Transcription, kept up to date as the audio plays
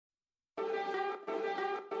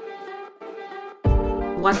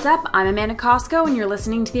What's up? I'm Amanda Costco, and you're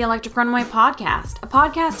listening to the Electric Runway Podcast, a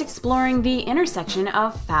podcast exploring the intersection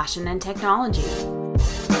of fashion and technology.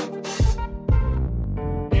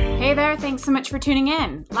 Hey there, thanks so much for tuning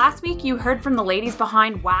in. Last week, you heard from the ladies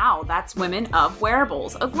behind WOW, that's Women of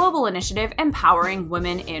Wearables, a global initiative empowering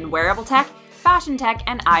women in wearable tech, fashion tech,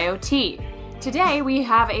 and IoT. Today, we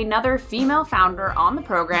have another female founder on the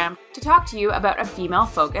program to talk to you about a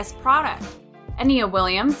female-focused product. Ania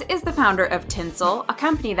Williams is the founder of Tinsel, a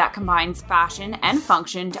company that combines fashion and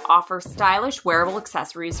function to offer stylish wearable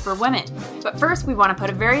accessories for women. But first, we want to put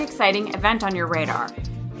a very exciting event on your radar.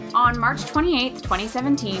 On March 28,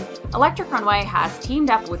 2017, Electric Runway has teamed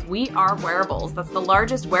up with We Are Wearables, that's the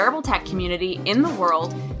largest wearable tech community in the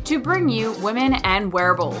world, to bring you Women and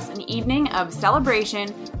Wearables, an evening of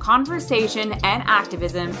celebration, conversation, and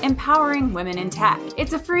activism empowering women in tech.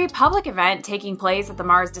 It's a free public event taking place at the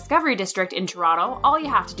Mars Discovery District in Toronto. All you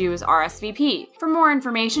have to do is RSVP. For more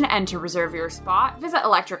information and to reserve your spot, visit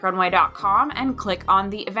electricrunway.com and click on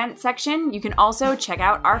the event section. You can also check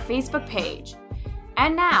out our Facebook page.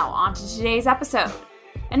 And now, on to today's episode.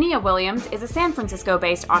 Ania Williams is a San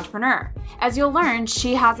Francisco-based entrepreneur. As you'll learn,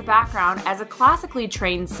 she has a background as a classically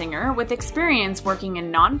trained singer with experience working in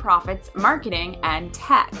nonprofits, marketing, and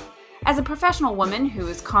tech. As a professional woman who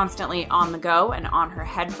is constantly on the go and on her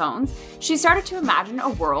headphones, she started to imagine a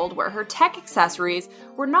world where her tech accessories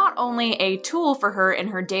were not only a tool for her in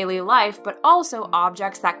her daily life, but also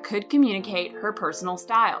objects that could communicate her personal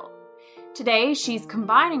style. Today, she's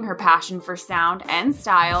combining her passion for sound and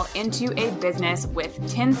style into a business with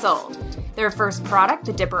Tinsel. Their first product,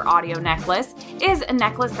 the Dipper Audio Necklace, is a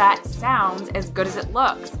necklace that sounds as good as it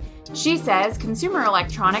looks. She says consumer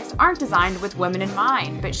electronics aren't designed with women in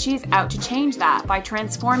mind, but she's out to change that by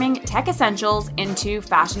transforming tech essentials into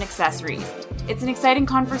fashion accessories. It's an exciting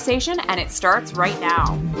conversation, and it starts right now.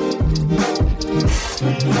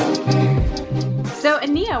 So,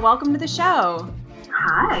 Ania, welcome to the show.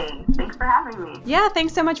 Hi, thanks for having me. Yeah,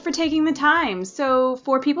 thanks so much for taking the time. So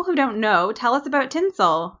for people who don't know, tell us about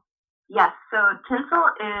Tinsel. Yes, so Tinsel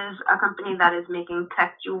is a company that is making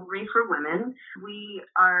tech jewelry for women. We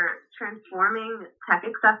are transforming tech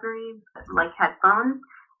accessories like headphones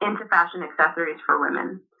into fashion accessories for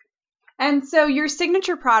women. And so your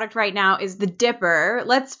signature product right now is the Dipper.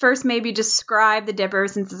 Let's first maybe describe the Dipper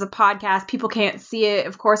since it's a podcast. People can't see it.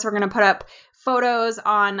 Of course, we're going to put up photos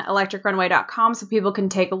on electricrunway.com so people can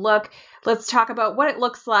take a look. Let's talk about what it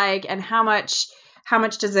looks like and how much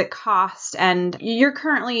does it cost. And you're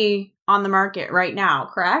currently on the market right now,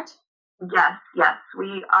 correct? Yes.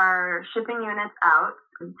 We are shipping units out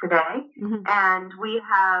today. Mm-hmm. And we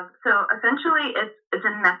have, so essentially it's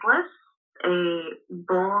a necklace, a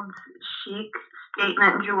bold, chic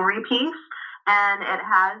statement jewelry piece, and it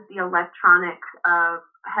has the electronics of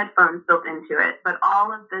headphones built into it, but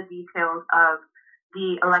all of the details of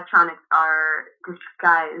the electronics are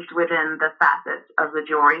disguised within the facets of the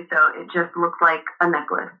jewelry, so it just looks like a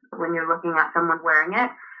necklace when you're looking at someone wearing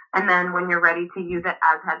it. And then when you're ready to use it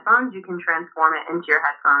as headphones, you can transform it into your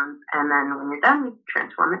headphones, and then when you're done, you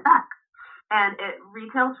transform it back. And it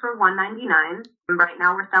retails for $199. Right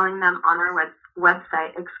now we're selling them on our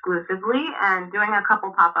website exclusively and doing a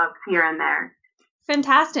couple pop-ups here and there.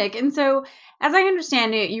 Fantastic. And so, as I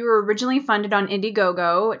understand it, you were originally funded on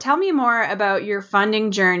Indiegogo. Tell me more about your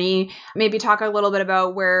funding journey. Maybe talk a little bit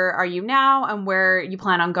about where are you now and where you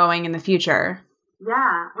plan on going in the future.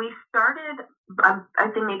 Yeah, we started, I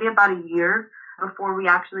think, maybe about a year before we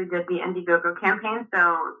actually did the Indiegogo campaign.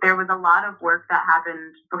 So there was a lot of work that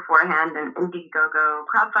happened beforehand, and Indiegogo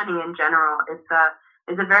crowdfunding in general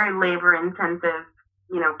is a very labor-intensive,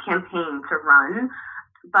 campaign to run.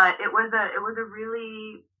 But it was a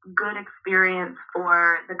really good experience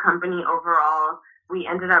for the company overall. We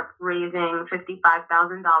ended up raising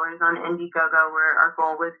 $55,000 on Indiegogo, where our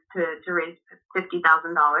goal was to raise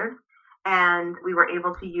 $50,000. And we were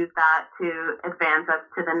able to use that to advance us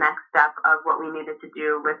to the next step of what we needed to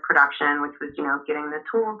do with production, which was, getting the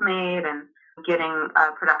tools made and getting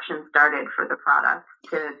production started for the product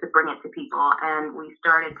to bring it to people. And we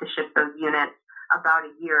started to ship those units about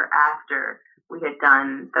a year after we had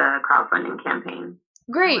done the crowdfunding campaign.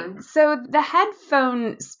 Great. So the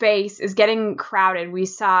headphone space is getting crowded. We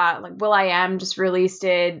saw will.i.am just released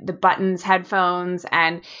the Buttons headphones,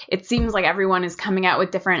 and it seems like everyone is coming out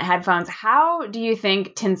with different headphones. How do you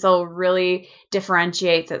think Tinsel really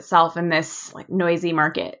differentiates itself in this noisy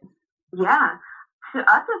market? Yeah. To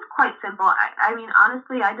us, it's quite simple. I mean,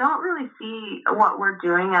 honestly, I don't really see what we're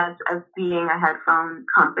doing as being a headphone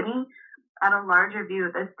company. At a larger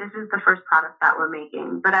view, this is the first product that we're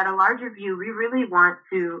making. But at a larger view, we really want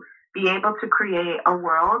to be able to create a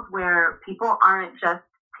world where people aren't just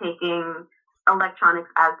taking electronics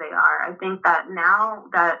as they are. I think that now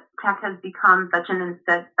that tech has become such an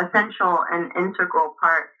essential and integral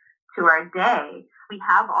part to our day, we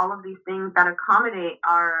have all of these things that accommodate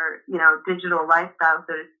our, digital lifestyle,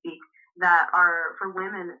 so to speak, that are, for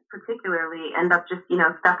women particularly, end up just,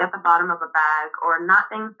 stuck at the bottom of a bag, or not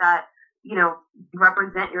things that,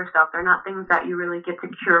 represent yourself. They're not things that you really get to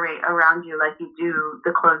curate around you like you do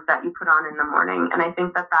the clothes that you put on in the morning. And I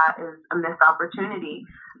think that that is a missed opportunity.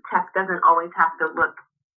 Tech doesn't always have to look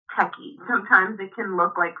techy. Sometimes it can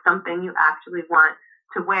look like something you actually want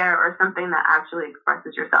to wear, or something that actually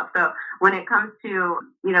expresses yourself. So when it comes to,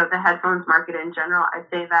 the headphones market in general, I'd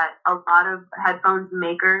say that a lot of headphones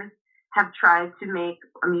makers have tried to make,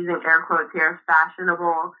 I'm using air quotes here,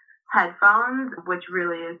 fashionable headphones, which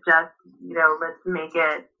really is just, let's make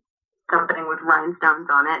it something with rhinestones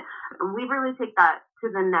on it. We really take that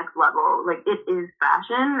to the next level. Like, it is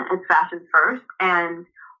fashion. It's fashion first. And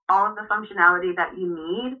all of the functionality that you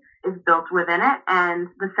need is built within it. And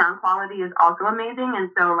the sound quality is also amazing. And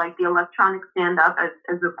so, like, the electronics stand up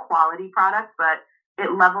as a quality product, but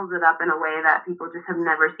it levels it up in a way that people just have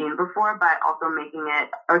never seen before, by also making it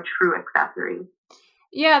a true accessory.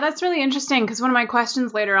 Yeah, that's really interesting, because one of my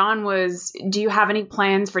questions later on was, do you have any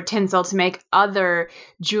plans for Tinsel to make other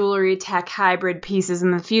jewelry tech hybrid pieces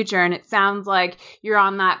in the future? And it sounds like you're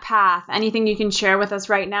on that path. Anything you can share with us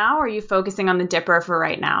right now, or are you focusing on the Dipper for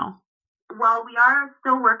right now? Well, we are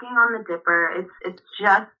still working on the Dipper. It's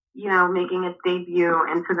just, making its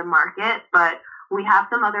debut into the market, but we have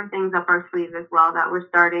some other things up our sleeve as well that we're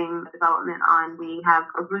starting development on. We have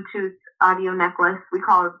a Bluetooth audio necklace. We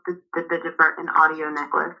call it the Dipper an audio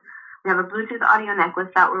necklace. We have a Bluetooth audio necklace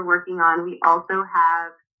that we're working on. We also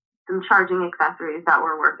have some charging accessories that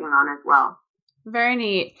we're working on as well. Very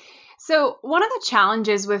neat. So one of the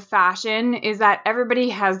challenges with fashion is that everybody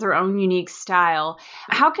has their own unique style.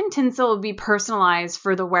 How can Tinsel be personalized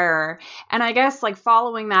for the wearer? And I guess, like,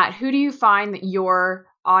 following that, who do you find that your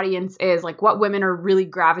audience is? Like, what women are really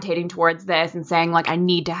gravitating towards this and saying, like, I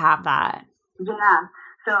need to have that? Yeah.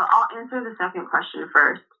 So I'll answer the second question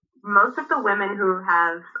first. Most of the women who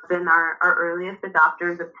have been our earliest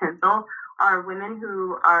adopters of Tinsel are women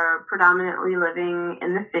who are predominantly living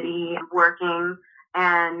in the city, working,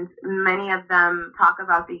 and many of them talk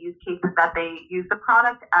about the use cases that they use the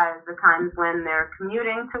product as the times when they're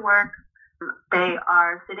commuting to work. They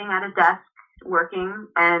are sitting at a desk working,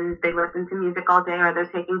 and they listen to music all day, or they're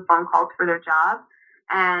taking phone calls for their job.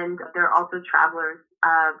 And they're also travelers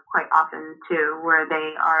quite often too, where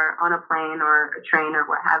they are on a plane or a train or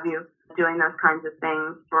what have you, doing those kinds of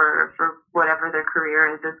things for whatever their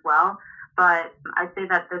career is as well. But I'd say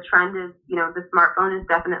that the trend is, the smartphone is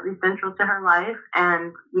definitely central to her life,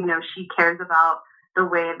 and, she cares about the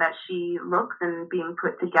way that she looks and being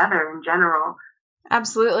put together in general.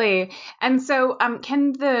 Absolutely. And so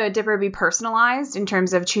can the Dipper be personalized in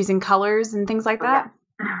terms of choosing colors and things like that?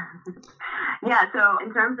 Yeah, so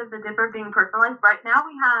in terms of the Dipper being personalized, right now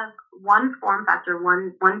we have one form factor,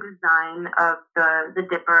 one design of the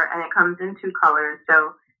Dipper, and it comes in two colors.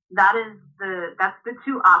 So that's the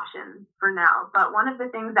two options for now. But one of the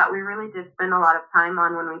things that we really did spend a lot of time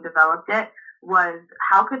on when we developed it was,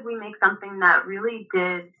 how could we make something that really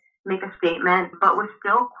did make a statement, but was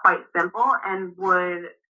still quite simple and would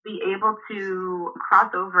be able to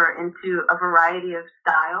cross over into a variety of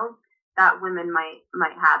styles that women might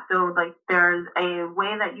have. So, like, there's a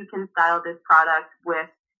way that you can style this product with,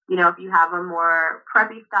 if you have a more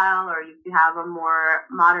preppy style, or if you have a more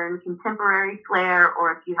modern contemporary flair,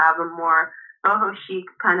 or if you have a more boho chic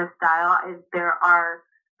kind of style, there are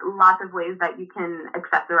lots of ways that you can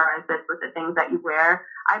accessorize this with the things that you wear.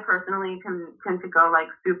 I personally tend to go like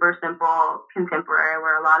super simple contemporary,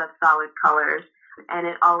 wear a lot of solid colors, and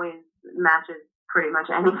it always matches pretty much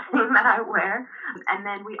anything that I wear. And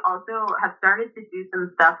then we also have started to do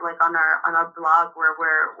some stuff like on our blog, where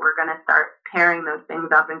we're going to start pairing those things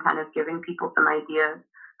up and kind of giving people some ideas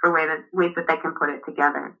for ways that they can put it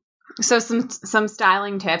together. So some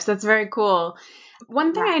styling tips. That's very cool.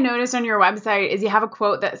 One thing I noticed on your website is you have a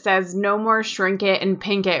quote that says, "No more shrink it and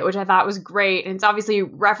pink it," which I thought was great. And it's obviously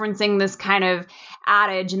referencing this kind of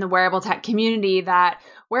adage in the wearable tech community that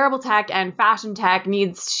wearable tech and fashion tech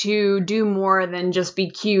needs to do more than just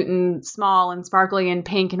be cute and small and sparkly and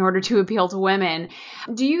pink in order to appeal to women.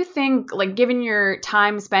 Do you think, like, given your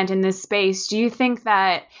time spent in this space, do you think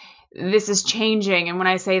that this is changing? And when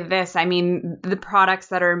I say this, I mean the products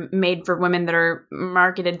that are made for women that are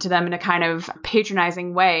marketed to them in a kind of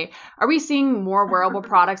patronizing way. Are we seeing more wearable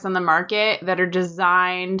products on the market that are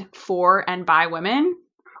designed for and by women?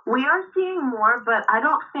 We are seeing more, but I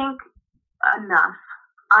don't think enough.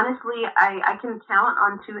 Honestly, I can count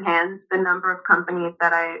on two hands the number of companies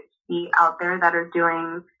that I see out there that are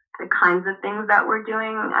doing the kinds of things that we're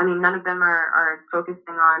doing. I mean, none of them are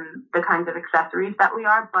focusing on the kinds of accessories that we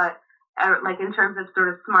are, but like in terms of sort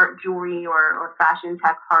of smart jewelry or fashion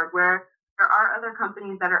tech hardware, there are other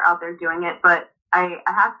companies that are out there doing it. But I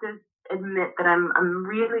have to admit that I'm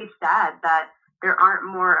really sad that there aren't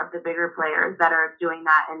more of the bigger players that are doing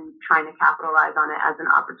that and trying to capitalize on it as an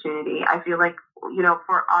opportunity. I feel like,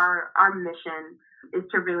 for our mission is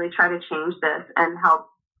to really try to change this and help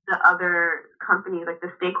the other companies, like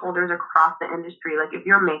the stakeholders across the industry. Like if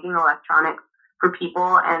you're making electronics for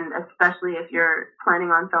people, and especially if you're planning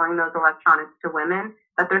on selling those electronics to women,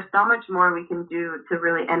 that there's so much more we can do to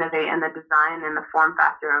really innovate in the design and the form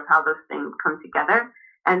factor of how those things come together.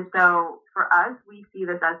 And so for us, we see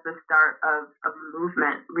this as the start of a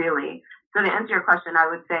movement, really. So to answer your question, I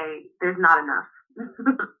would say there's not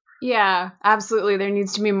enough. Yeah, absolutely. There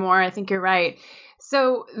needs to be more. I think you're right.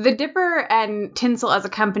 So the Dipper and Tinsel as a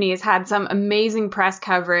company has had some amazing press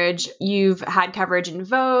coverage. You've had coverage in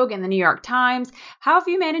Vogue and the New York Times. How have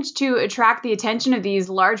you managed to attract the attention of these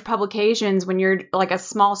large publications when you're like a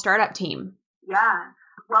small startup team? Yeah.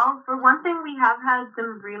 Well, for one thing, we have had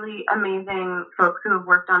some really amazing folks who have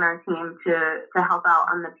worked on our team to help out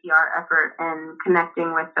on the PR effort and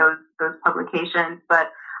connecting with those publications.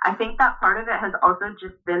 But I think that part of it has also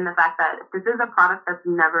just been the fact that this is a product that's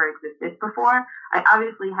never existed before.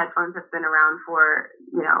 Obviously, headphones have been around for,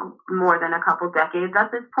 more than a couple decades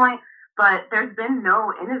at this point, but there's been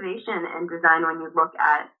no innovation in design when you look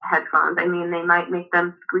at headphones. I mean, they might make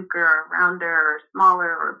them squeaker or rounder or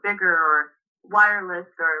smaller or bigger or wireless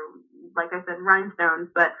or, like I said, rhinestones,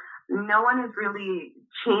 but no one is really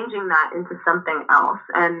changing that into something else.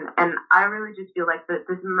 And I really just feel like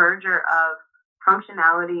this merger of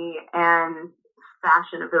functionality and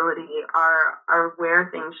fashionability are where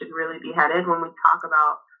things should really be headed when we talk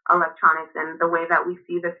about electronics and the way that we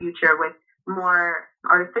see the future with more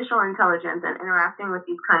artificial intelligence and interacting with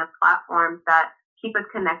these kind of platforms that keep us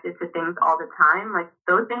connected to things all the time. Like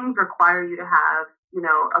those things require you to have,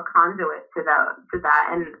 a conduit to that.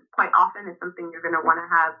 And quite often it's something you're going to want to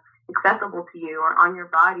have accessible to you or on your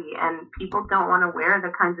body. And people don't want to wear the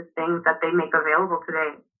kinds of things that they make available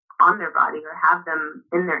today on their body or have them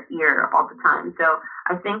in their ear all the time. So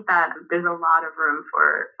I think that there's a lot of room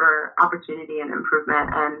for opportunity and improvement.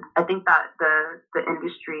 And I think that the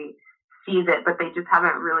industry sees it, but they just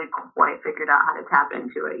haven't really quite figured out how to tap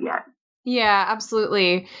into it yet. Yeah,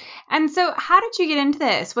 absolutely. And so how did you get into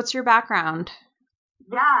this? What's your background?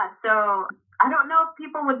 Yeah, so I don't know if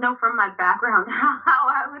people would know from my background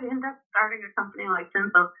how I would end up starting a company like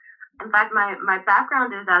Tinsel. In fact, my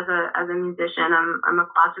background is as a musician. I'm a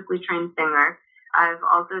classically trained singer. I've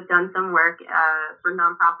also done some work for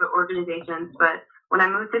nonprofit organizations, but when I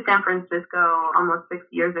moved to San Francisco almost 6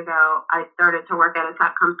 years ago, I started to work at a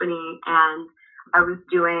tech company, and I was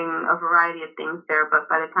doing a variety of things there. But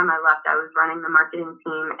by the time I left, I was running the marketing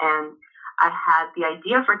team, and I had the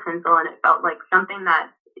idea for Tinsel, and it felt like something that,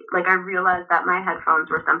 like, I realized that my headphones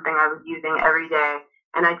were something I was using every day.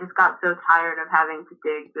 And I just got so tired of having to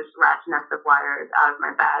dig this rat's nest of wires out of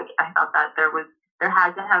my bag. I thought that there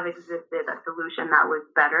had to have existed a solution that was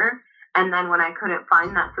better. And then when I couldn't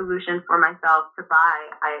find that solution for myself to buy,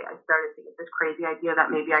 I started to get this crazy idea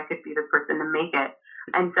that maybe I could be the person to make it.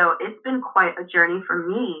 And so it's been quite a journey for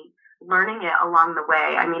me learning it along the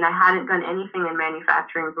way. I mean, I hadn't done anything in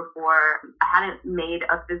manufacturing before. I hadn't made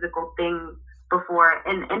a physical thing before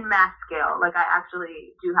in mass scale. Like I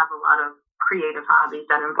actually do have a lot of creative hobbies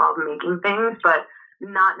that involve making things, but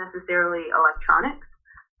not necessarily electronics.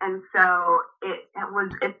 And so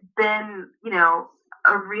it's been,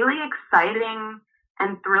 a really exciting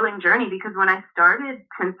and thrilling journey, because when I started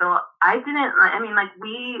Tinsel,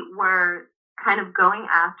 we were kind of going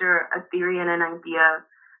after a theory and an idea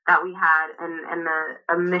that we had and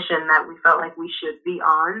a mission that we felt like we should be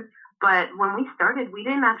on. But when we started, we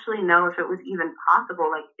didn't actually know if it was even possible.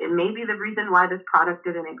 Like, maybe the reason why this product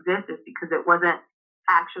didn't exist is because it wasn't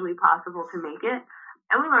actually possible to make it.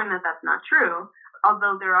 And we learned that that's not true.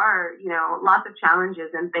 Although there are, lots of challenges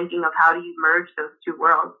in thinking of how do you merge those two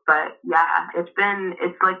worlds. But yeah, it's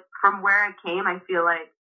like from where it came, I feel like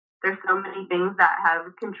there's so many things that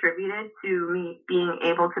have contributed to me being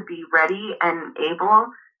able to be ready and able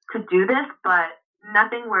to do this, but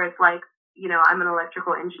nothing where it's like, I'm an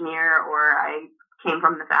electrical engineer or I came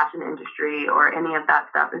from the fashion industry or any of that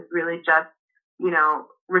stuff. It's really just,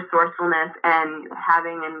 resourcefulness and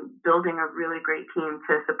having and building a really great team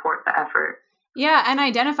to support the effort. Yeah, and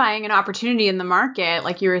identifying an opportunity in the market,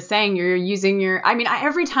 like you were saying, you're using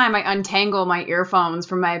every time I untangle my earphones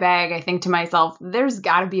from my bag, I think to myself, there's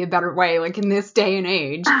got to be a better way, like in this day and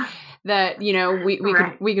age, that, you know, we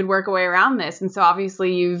Right. could work a way around this. And so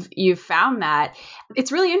obviously you've found that.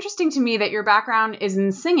 It's really interesting to me that your background is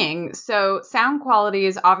in singing. So sound quality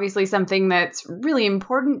is obviously something that's really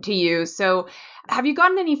important to you. So have you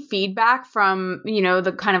gotten any feedback from, you know,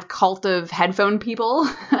 the kind of cult of headphone people?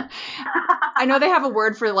 I know they have a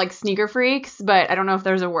word for like sneaker freaks, but I don't know if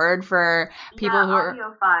there's a word for people who are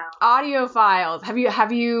audiophiles.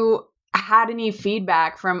 Have you had any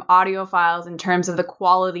feedback from audiophiles in terms of the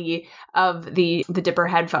quality of the Dipper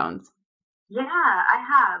headphones? Yeah, I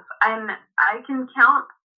have. And I can count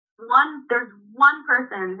there's one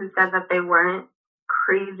person who said that they weren't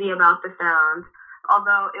crazy about the sound,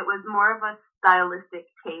 although it was more of a stylistic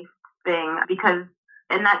taste thing because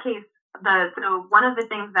in that case, so one of the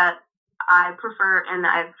things that I prefer and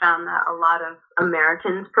I've found that a lot of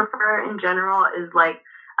Americans prefer in general is like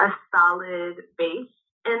a solid bass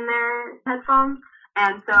in their headphones.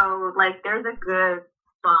 And so like there's a good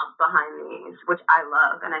bump behind these, which I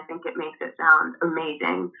love, and I think it makes it sound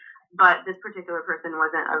amazing. But this particular person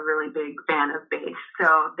wasn't a really big fan of bass,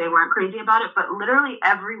 so they weren't crazy about it. But literally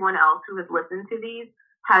everyone else who has listened to these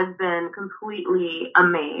has been completely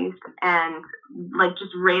amazed and like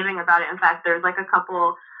just raving about it. In fact, there's like a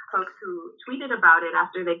couple folks who tweeted about it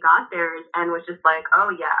after they got theirs and was just like,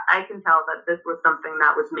 oh yeah, I can tell that this was something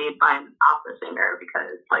that was made by an opera singer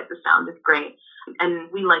because like the sound is great.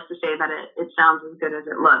 And we like to say that it sounds as good as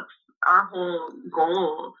it looks. Our whole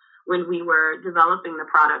goal when we were developing the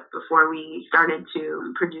product before we started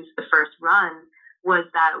to produce the first run was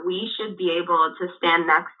that we should be able to stand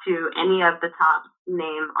next to any of the top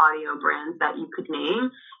name audio brands that you could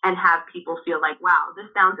name and have people feel like, wow, this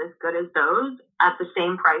sounds as good as those at the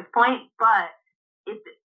same price point, but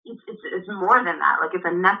it's more than that. Like it's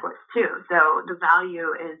a necklace too. So the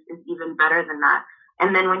value is even better than that.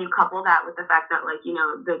 And then when you couple that with the fact that like, you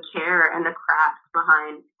know, the care and the craft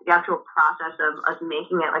behind the actual process of us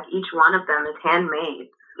making it, like each one of them is handmade.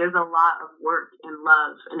 There's a lot of work and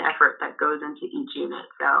love and effort that goes into each unit.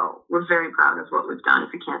 So we're very proud of what we've done,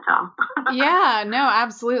 if you can't tell. Yeah, no,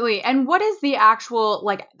 absolutely. And what is the actual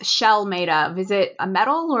like shell made of? Is it a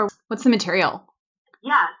metal or what's the material?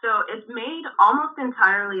 Yeah, so it's made almost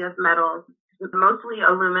entirely of metal, mostly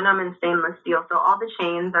aluminum and stainless steel. So all the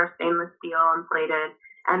chains are stainless steel and plated.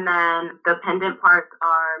 And then the pendant parts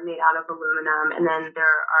are made out of aluminum. And then there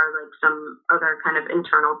are like some other kind of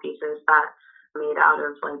internal pieces that are made out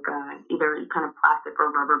of like either kind of plastic or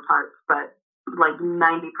rubber parts. But like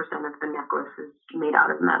 90% of the necklace is made out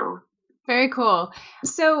of metal. Very cool.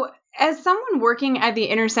 So as someone working at the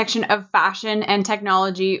intersection of fashion and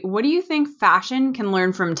technology, what do you think fashion can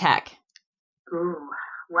learn from tech? Ooh,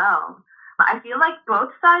 well, I feel like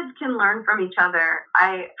both sides can learn from each other.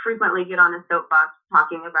 I frequently get on a soapbox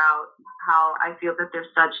talking about how I feel that there's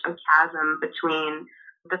such a chasm between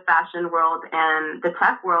the fashion world and the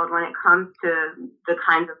tech world when it comes to the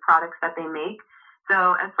kinds of products that they make.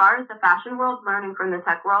 So as far as the fashion world learning from the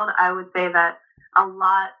tech world, I would say that a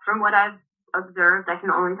lot from what I've observed, I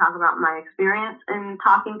can only talk about my experience in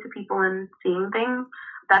talking to people and seeing things,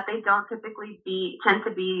 that they don't typically tend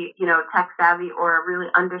to be, you know, tech savvy or really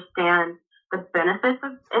understand the benefits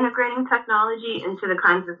of integrating technology into the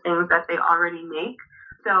kinds of things that they already make.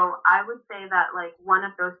 So I would say that like one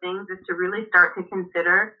of those things is to really start to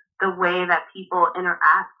consider the way that people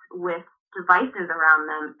interact with devices around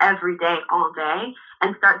them every day, all day,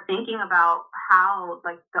 and start thinking about how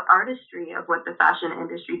like the artistry of what the fashion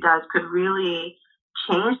industry does could really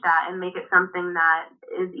change that and make it something that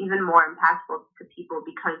is even more impactful to people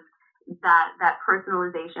because that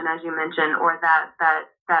personalization, as you mentioned, or that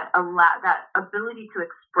ability to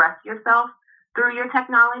express yourself through your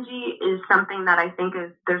technology is something that I think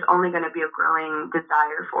there's only going to be a growing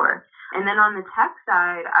desire for. And then on the tech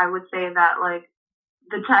side, I would say that like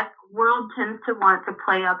the tech world tends to want to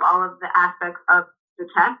play up all of the aspects of the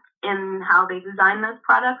tech in how they design those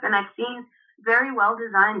products. And I've seen very well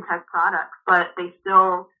designed tech products, but they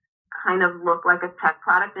still kind of look like a tech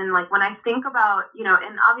product. And like when I think about, you know,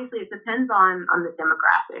 and obviously it depends on the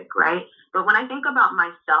demographic, right? But when I think about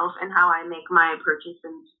myself and how I make my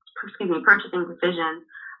purchasing decisions,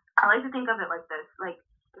 I like to think of it like this. Like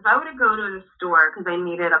if I were to go to the store because I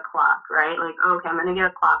needed a clock, right? Like, okay, I'm going to get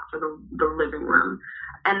a clock for the living room.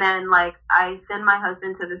 And then like I send my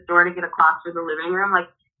husband to the store to get a clock for the living room. Like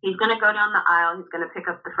he's going to go down the aisle. He's going to pick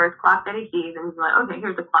up the first clock that he sees and he's like, okay,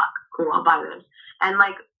 here's the clock. Cool. I'll buy this. And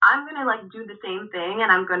like, I'm going to like do the same thing.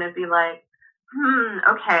 And I'm going to be like,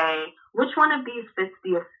 okay, which one of these fits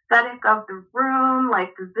the aesthetic of the room?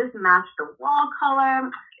 Like, does this match the wall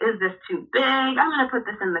color? Is this too big? I'm going to put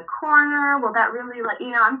this in the corner. Will that really,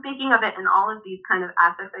 I'm thinking of it in all of these kind of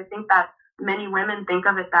aspects. I think that many women think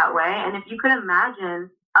of it that way. And if you could imagine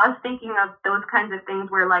us thinking of those kinds of things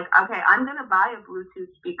where, like, okay, I'm going to buy a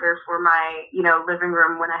Bluetooth speaker for my, living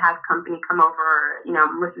room when I have company come over, or,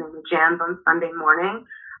 I'm listening to jams on Sunday morning.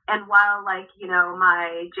 And while,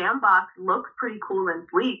 my jam box looks pretty cool and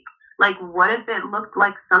sleek, like, what if it looked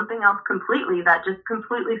like something else completely that just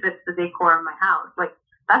completely fits the decor of my house? Like,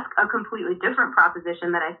 that's a completely different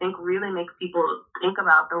proposition that I think really makes people think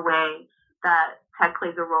about the way that tech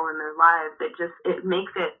plays a role in their lives. It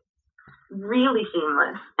makes it really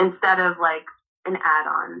seamless instead of like an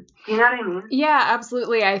add-on. Do you know what I mean? Yeah,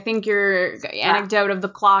 absolutely. I think your anecdote of the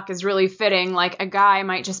clock is really fitting. Like, a guy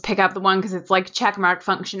might just pick up the one because it's like checkmark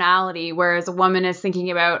functionality, whereas a woman is thinking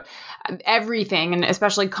about everything, and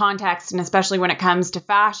especially context, and especially when it comes to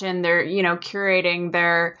fashion, they're, curating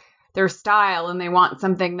their style, and they want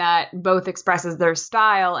something that both expresses their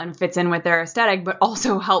style and fits in with their aesthetic, but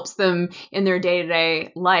also helps them in their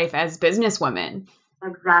day-to-day life as businesswomen.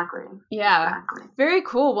 Exactly. Yeah. Exactly. Very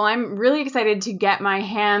cool. Well, I'm really excited to get my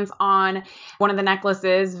hands on one of the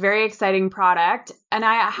necklaces. Very exciting product. And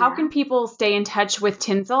how can people stay in touch with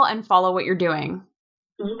Tinsel and follow what you're doing?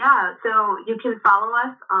 Yeah, so you can follow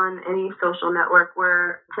us on any social network.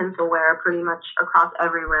 We're Tinselwear pretty much across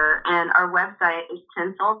everywhere. And our website is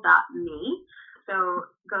tinsel.me. So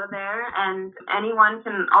go there, and anyone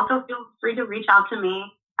can also feel free to reach out to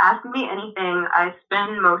me. Ask me anything. I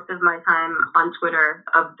spend most of my time on Twitter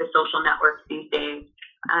of the social networks these days,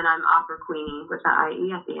 and I'm Opera Queenie with the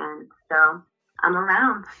IE at the end. So I'm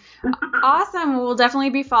around. Awesome. We'll definitely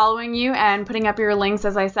be following you and putting up your links,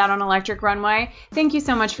 as I said, on Electric Runway. Thank you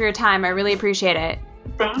so much for your time. I really appreciate it.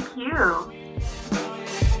 Thank you.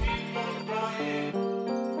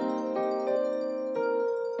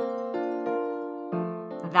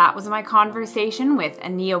 That was my conversation with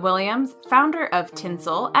Ania Williams, founder of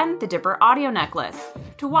Tinsel and the Dipper audio necklace.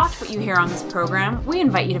 To watch what you hear on this program, we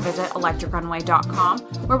invite you to visit electricrunway.com,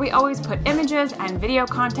 where we always put images and video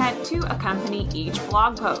content to accompany each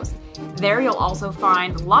blog post. There you'll also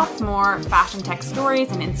find lots more fashion tech stories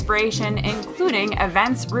and inspiration, including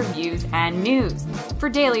events, reviews, and news. For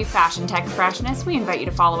daily fashion tech freshness, we invite you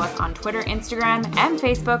to follow us on Twitter, Instagram, and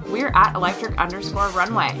Facebook. We're at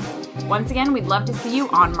electric_runway. Once again, we'd love to see you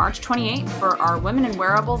on March 28th for our Women in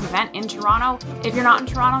Wearables event in Toronto. If you're not in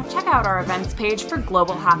Toronto, check out our events page for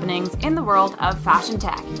global happenings in the world of fashion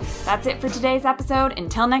tech. That's it for today's episode.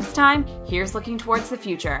 Until next time, here's looking towards the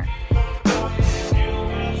future.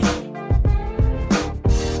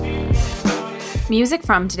 Music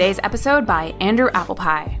from today's episode by Andrew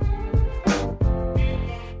Applepie.